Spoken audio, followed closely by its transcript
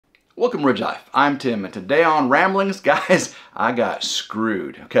Welcome RidgeLife. I'm Tim, and today on Ramblings, guys, I got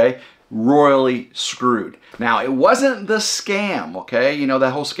screwed, okay? Royally screwed. Now, it wasn't the scam, okay? You know, that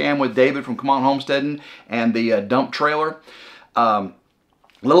whole scam with David from Come On Homesteading and the dump trailer. Little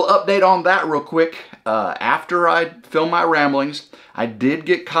update on that real quick. After I filmed my Ramblings, I did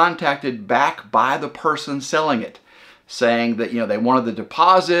get contacted back by the person selling it, saying that, you know, they wanted the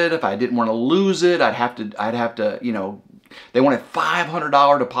deposit. If I didn't want to lose it, I'd have to, you know, they wanted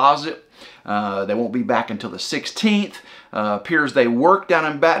 $500 deposit. They won't be back until the 16th. Appears they work down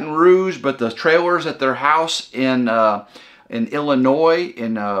in Baton Rouge, but the trailer's at their house in Illinois,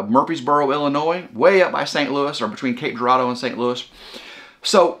 in Murfreesboro, Illinois, way up by St. Louis, or between Cape Girardeau and St. Louis.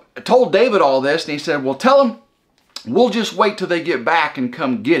 So I told David all this, and he said, well, tell them we'll just wait till they get back and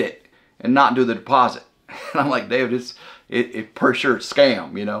come get it and not do the deposit. And I'm like, David, it's pretty sure it's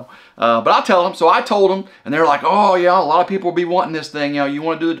scam, you know. But I'll tell them. So I told them, and they're like, oh yeah, a lot of people will be wanting this thing. You know, you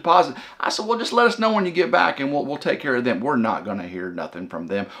want to do the deposit? I said, well, just let us know when you get back, and we'll take care of them. We're not going to hear nothing from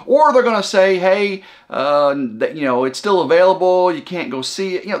them, or they're going to say, hey, that, you know, it's still available. You can't go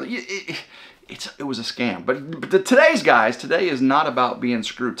see it. You know, it was a scam. But today's guys, today is not about being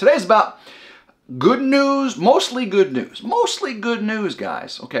screwed. Today's about good news, mostly good news. Mostly good news,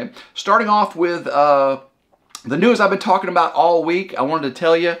 guys. Okay, starting off with the news I've been talking about all week. I wanted to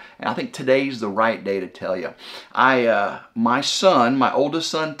tell you, and I think today's the right day to tell you. My son, my oldest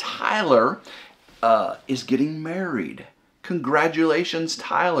son, Tyler, is getting married. Congratulations,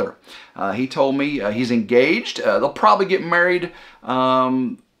 Tyler. He told me he's engaged. They'll probably get married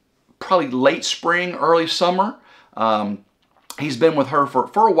probably late spring, early summer. He's been with her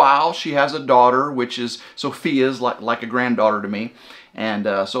for a while. She has a daughter, which is Sophia's like a granddaughter to me. And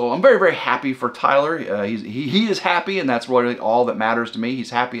so I'm very, very happy for Tyler. He is happy, and that's really all that matters to me.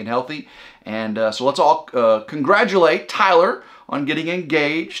 He's happy and healthy. And so let's all congratulate Tyler on getting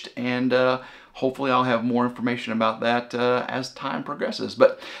engaged. And hopefully I'll have more information about that as time progresses.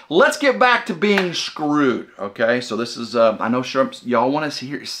 But let's get back to being screwed, okay? So this is, I know y'all want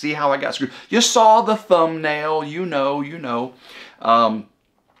to see how I got screwed. You saw the thumbnail, you know.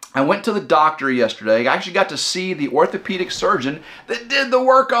 I went to the doctor yesterday. I actually got to see the orthopedic surgeon that did the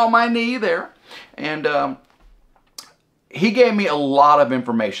work on my knee there. And he gave me a lot of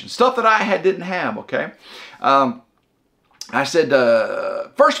information, stuff that I didn't have, okay? I said,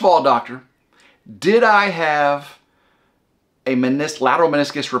 first of all, doctor, did I have a lateral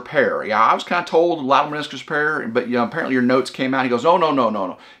meniscus repair? Yeah, I was kind of told lateral meniscus repair, but you know, apparently your notes came out. He goes,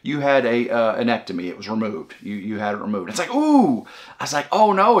 no. You had an ectomy. It was removed. You had it removed. It's like, ooh. I was like,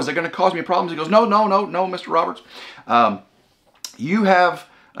 oh no, is it going to cause me problems? He goes, no, Mr. Roberts. You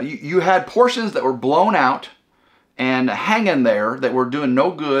had portions that were blown out and hanging there that were doing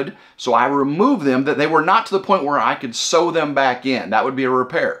no good. So I removed them. That they were not to the point where I could sew them back in. That would be a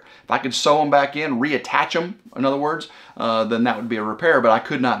repair. If I could sew them back in, reattach them, in other words, then that would be a repair, but I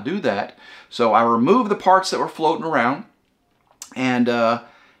could not do that. So I removed the parts that were floating around, and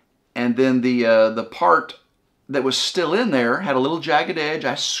then the part that was still in there had a little jagged edge.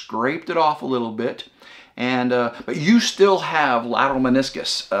 I scraped it off a little bit, and but you still have lateral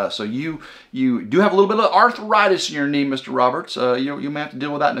meniscus. So you do have a little bit of arthritis in your knee, Mr. Roberts. You may have to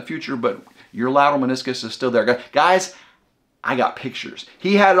deal with that in the future, but your lateral meniscus is still there. Guys, I got pictures.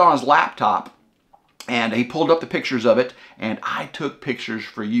 He had it on his laptop, and he pulled up the pictures of it, and I took pictures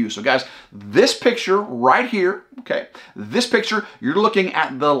for you. So guys, this picture right here, okay, this picture, you're looking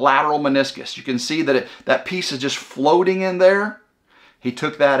at the lateral meniscus. You can see that that piece is just floating in there. He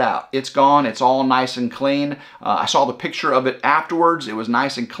took that out. It's gone. It's all nice and clean. I saw the picture of it afterwards. It was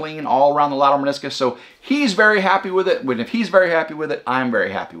nice and clean all around the lateral meniscus. So he's very happy with it. And if he's very happy with it, I'm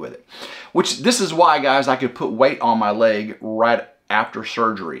very happy with it. This is why, guys, I could put weight on my leg right after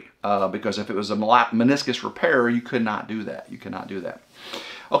surgery. Because if it was a meniscus repair, you could not do that. You cannot do that.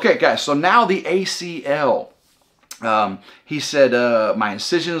 Okay, guys, so now the ACL. He said my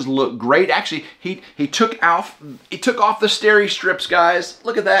incisions look great. Actually, he took off the steri strips, guys.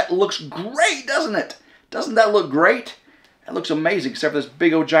 Look at that. It looks great, doesn't it? Doesn't that look great? That looks amazing, except for this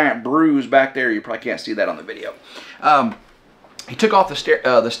big old giant bruise back there. You probably can't see that on the video. He took off the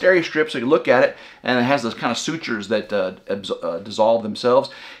steri strips so you can look at it, and it has those kind of sutures that dissolve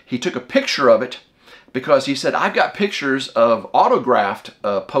themselves. He took a picture of it, because he said, I've got pictures of autograft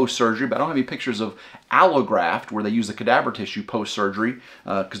post-surgery, but I don't have any pictures of allograft, where they use the cadaver tissue post-surgery,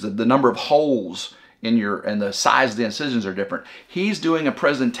 because the number of holes in and the size of the incisions are different. He's doing a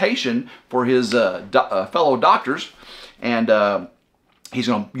presentation for his fellow doctors, and he's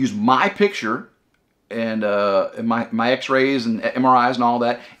going to use my picture and my x-rays and MRIs and all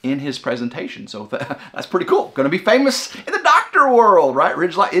that in his presentation. So that's pretty cool. Going to be famous in the doctor underworld, right?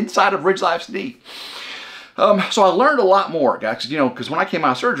 RidgeLife, inside of RidgeLife's knee. So I learned a lot more, guys, you know, because when I came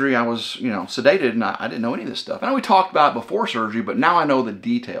out of surgery, I was, you know, sedated, and I didn't know any of this stuff. I know we talked about it before surgery, but now I know the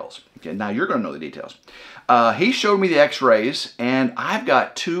details. Okay, now you're going to know the details. He showed me the x-rays, and I've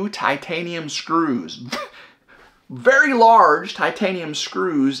got 2 titanium screws, very large titanium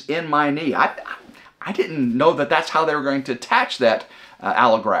screws in my knee. I didn't know that that's how they were going to attach that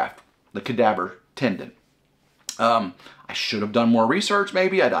allograft, the cadaver tendon. I should have done more research,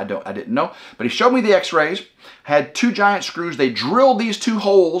 maybe. I didn't know. But he showed me the x-rays, had 2 giant screws. They drilled these 2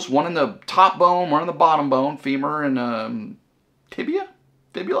 holes, one in the top bone, one in the bottom bone, femur and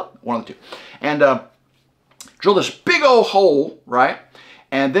fibula, one of the 2. And drill this big old hole, right?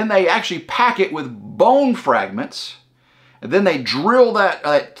 And then they actually pack it with bone fragments. And then they drill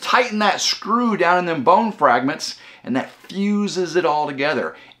that, tighten that screw down in them bone fragments, and that fuses it all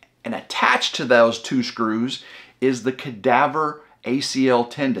together. And attached to those 2 screws is the cadaver ACL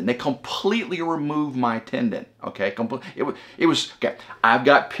tendon. They completely removed my tendon, okay? It was, okay, I've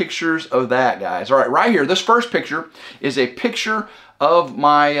got pictures of that, guys. All right, right here, this first picture is a picture of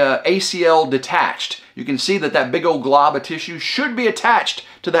my ACL detached. You can see that that big old glob of tissue should be attached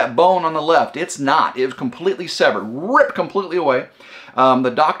to that bone on the left. It's not. It was completely severed, ripped completely away. The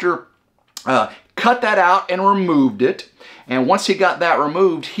doctor cut that out and removed it. And once he got that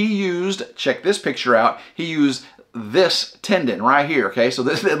removed, he used, check this picture out, he used this tendon right here, okay? So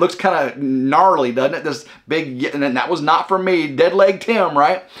this, it looks kind of gnarly, doesn't it? This big, and that was not for me, dead leg Tim,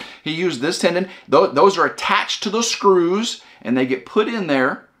 right? He used this tendon. Those are attached to the screws, and they get put in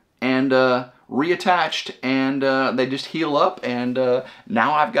there and reattached, and they just heal up, and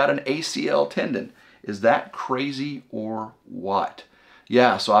now I've got an ACL tendon. Is that crazy or what?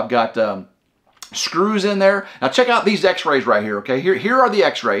 Yeah, so I've got screws in there. Now check out these x-rays right here, okay? Here are the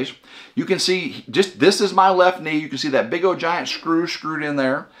x-rays. You can see, just this is my left knee. You can see that big old giant screw screwed in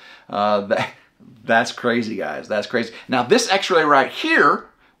there. That's crazy, guys. That's crazy. Now this x-ray right here,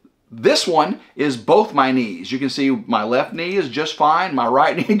 this one is both my knees. You can see my left knee is just fine. My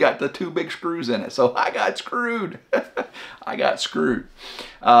right knee got the 2 big screws in it. So I got screwed. I got screwed.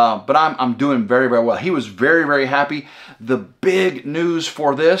 But I'm doing very, very well. He was very, very happy. The big news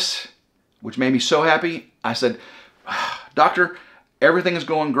for this, which made me so happy, I said, doctor, everything is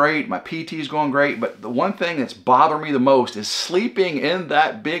going great. My PT is going great. But the one thing that's bothering me the most is sleeping in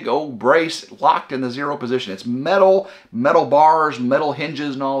that big old brace locked in the 0 position. It's metal bars, metal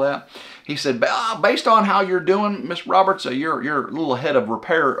hinges and all that. He said, based on how you're doing, Miss Roberts, you're a little ahead of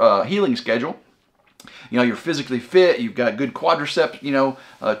repair healing schedule. You know, you're physically fit. You've got good quadriceps, you know,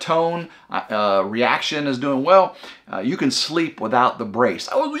 tone. Reaction is doing well. You can sleep without the brace.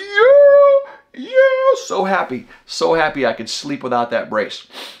 I was like, yeah, so happy. So happy I could sleep without that brace.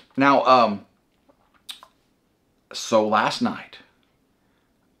 Now, so last night,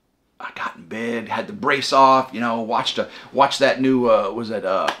 I got in bed, had the brace off, you know, watched that new, what's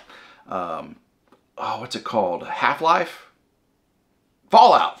it called? Half-Life?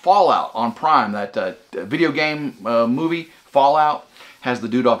 Fallout on Prime, that video game movie, Fallout, has the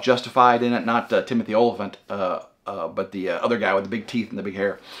dude off Justified in it, not Timothy Olyphant, but the other guy with the big teeth and the big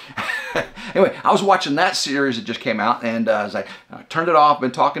hair. Anyway, I was watching that series that just came out, and I was like, I turned it off,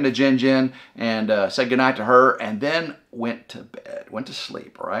 been talking to Jen, and said goodnight to her, and then went to bed, went to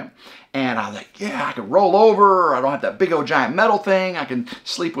sleep, all right? And I was like, yeah, I can roll over, I don't have that big old giant metal thing, I can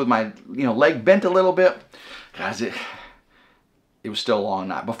sleep with my, you know, leg bent a little bit. Guys, it was still a long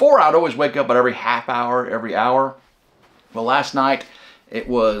night. Before, I'd always wake up at every half hour, every hour. Well, last night, it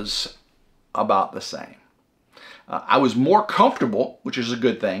was about the same. I was more comfortable, which is a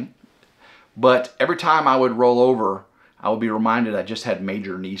good thing, but every time I would roll over, I would be reminded I just had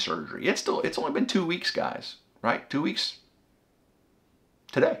major knee surgery. It's only been 2 weeks, guys, right? 2 weeks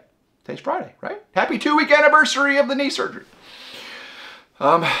today. Today's Friday, right? Happy 2-week anniversary of the knee surgery.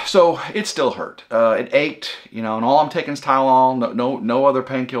 So it still hurt. It ached, you know, and all I'm taking is Tylenol. No other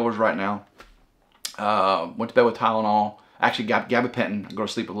painkillers right now. Went to bed with Tylenol. Actually, gabapentin. I go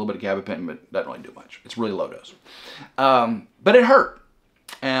to sleep with a little bit of gabapentin, but doesn't really do much. It's really low dose. But it hurt.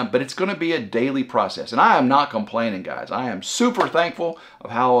 But it's going to be a daily process. And I am not complaining, guys. I am super thankful of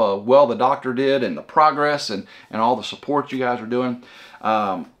how well the doctor did and the progress and all the support you guys are doing.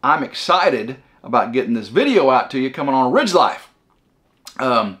 I'm excited about getting this video out to you coming on RidgeLife.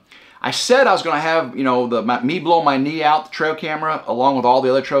 I said I was going to have, you know, me blowing my knee out, the trail camera, along with all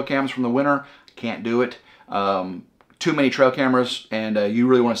the other trail cameras from the winter. Can't do it. Too many trail cameras, and you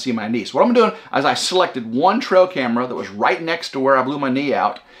really want to see my knee. So what I'm doing is I selected one trail camera that was right next to where I blew my knee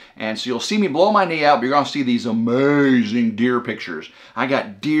out, And so you'll see me blow my knee out, but you're going to see these amazing deer pictures. I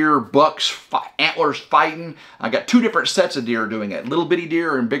got deer, bucks, antlers fighting. I got 2 different sets of deer doing it, little bitty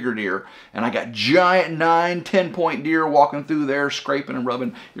deer and bigger deer. And I got giant 9, 10-point deer walking through there, scraping and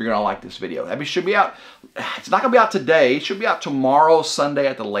rubbing. You're going to like this video. That should be out. It's not going to be out today. It should be out tomorrow, Sunday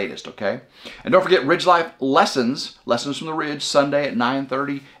at the latest, okay? And don't forget RidgeLife Lessons, Lessons from the Ridge, Sunday at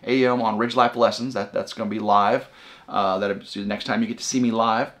 9:30 a.m. on RidgeLife Lessons. That's going to be live. That'll be the next time you get to see me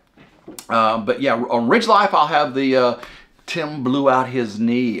live. But yeah, on RidgeLife, I'll have the Tim blew out his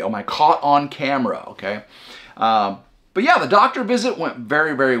knee. Oh my, caught on camera, okay? But yeah, the doctor visit went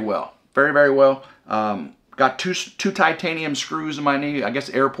very, very well. Very, very well. Got two titanium screws in my knee. I guess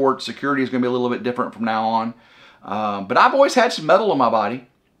airport security is going to be a little bit different from now on. But I've always had some metal in my body.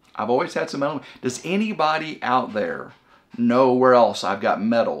 I've always had some metal. Does anybody out there know where else I've got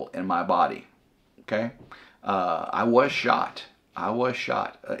metal in my body? Okay? I was shot. I was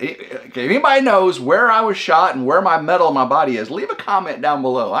shot. If anybody knows where I was shot and where my metal in my body is, leave a comment down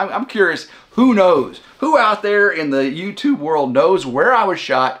below. I'm curious, who knows? Who out there in the YouTube world knows where I was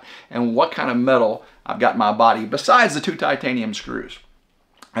shot and what kind of metal I've got in my body besides the 2 titanium screws?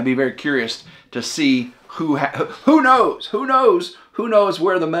 I'd be very curious to see who knows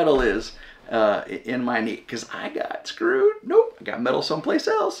where the metal is in my knee, because I got screwed. Nope, I got metal someplace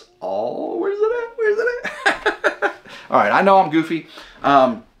else. Oh, where's it at? Where's it at? All right, I know I'm goofy.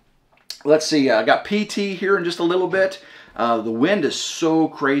 Let's see, I got PT here in just a little bit. The wind is so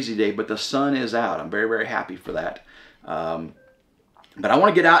crazy today, but the sun is out. I'm very, very happy for that. But I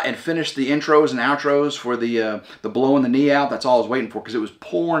want to get out and finish the intros and outros for the blowing the knee out. That's all I was waiting for, because it was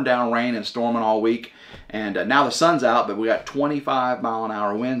pouring down rain and storming all week. And now the sun's out, but we got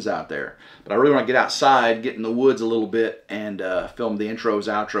 25-mile-an-hour winds out there. But I really want to get outside, get in the woods a little bit, and film the intros,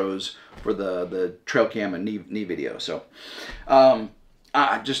 outros for the trail cam and knee video. So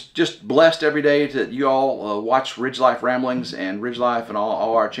I just blessed every day that you all watch RidgeLife Ramblings and RidgeLife and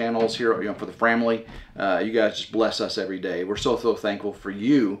all our channels here, for the family. You guys just bless us every day. We're so thankful for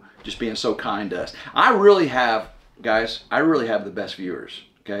you just being so kind to us. I really have, guys, I really have the best viewers.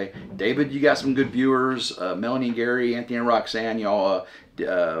 Okay, David, you got some good viewers. Melanie, Gary, Anthony, and Roxanne, y'all,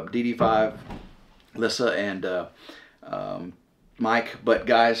 DD5, Lissa, and Mike. But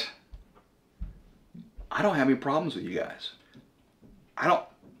guys, I don't have any problems with you guys. I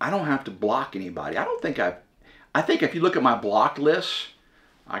don't have to block anybody. I think if you look at my blocked list,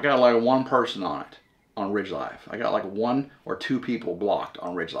 I got like 1 person on it on RidgeLife. I got like 1 or 2 people blocked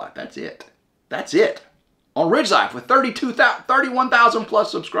on RidgeLife. That's it. That's it. On RidgeLife with 31,000 plus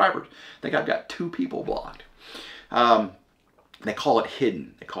subscribers, I think I've got 2 people blocked. They call it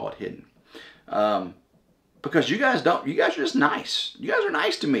hidden. They call it hidden. Because you guys are just nice. You guys are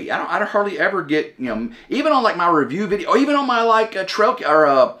nice to me. I don't hardly ever get, even on like my review video, or even on my like trail,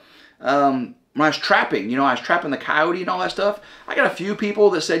 or when I was trapping, I was trapping the coyote and all that stuff. I got a few people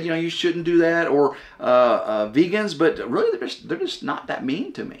that said, you shouldn't do that, or vegans, but really they're just not that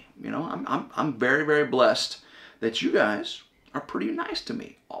mean to me. I'm very, very blessed that you guys are pretty nice to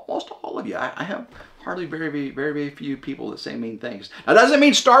me. Almost all of you. I have hardly very few people that say mean things. Now, doesn't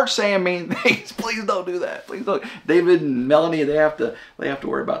mean start saying mean things. Please don't do that. Please don't. David and Melanie, they have to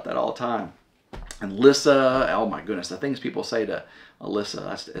worry about that all the time. And Lissa, oh my goodness, the things people say to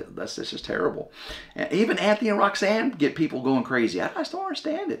Alyssa, that's just terrible. And even Anthony and Roxanne get people going crazy. I just don't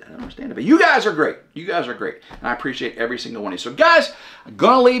understand it. I don't understand it. But you guys are great. You guys are great. And I appreciate every single one of you. So guys, I'm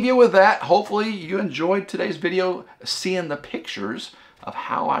going to leave you with that. Hopefully you enjoyed today's video, seeing the pictures of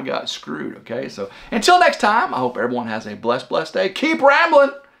how I got screwed, okay? So until next time, I hope everyone has a blessed day. Keep rambling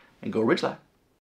and go RidgeLife.